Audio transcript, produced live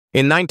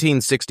In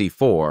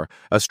 1964,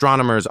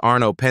 astronomers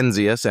Arno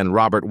Penzias and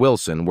Robert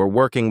Wilson were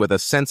working with a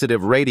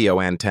sensitive radio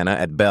antenna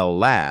at Bell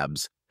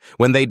Labs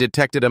when they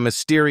detected a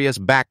mysterious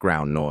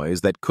background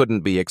noise that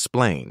couldn't be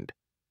explained.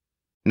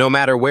 No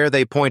matter where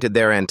they pointed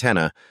their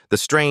antenna, the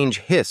strange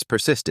hiss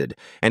persisted,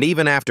 and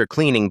even after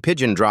cleaning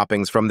pigeon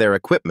droppings from their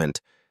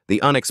equipment,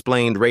 the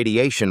unexplained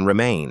radiation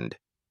remained.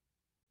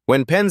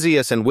 When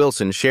Penzias and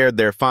Wilson shared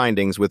their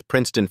findings with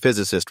Princeton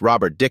physicist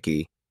Robert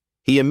Dicke,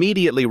 he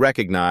immediately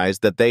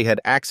recognized that they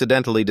had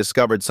accidentally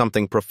discovered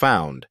something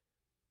profound: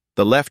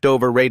 the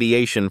leftover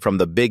radiation from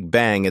the Big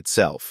Bang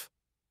itself.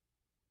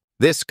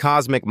 This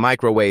cosmic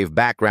microwave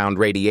background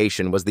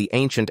radiation was the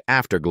ancient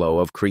afterglow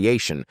of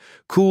creation,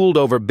 cooled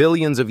over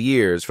billions of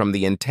years from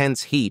the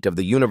intense heat of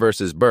the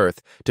universe's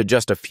birth to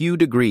just a few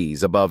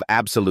degrees above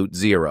absolute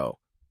zero.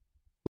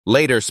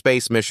 Later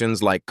space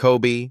missions like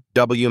COBE,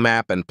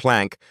 WMAP, and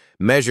Planck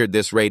measured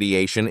this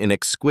radiation in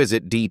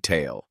exquisite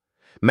detail,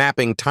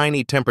 mapping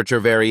tiny temperature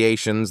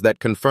variations that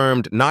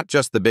confirmed not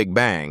just the Big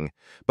Bang,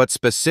 but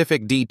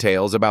specific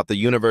details about the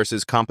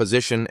universe's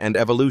composition and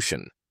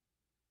evolution.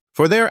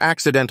 For their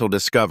accidental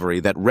discovery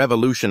that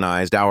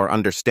revolutionized our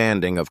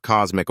understanding of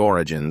cosmic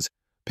origins,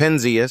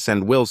 Penzias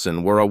and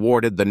Wilson were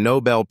awarded the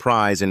Nobel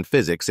Prize in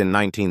Physics in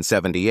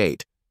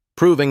 1978,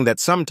 proving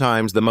that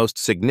sometimes the most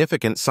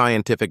significant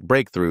scientific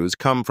breakthroughs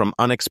come from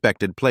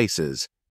unexpected places.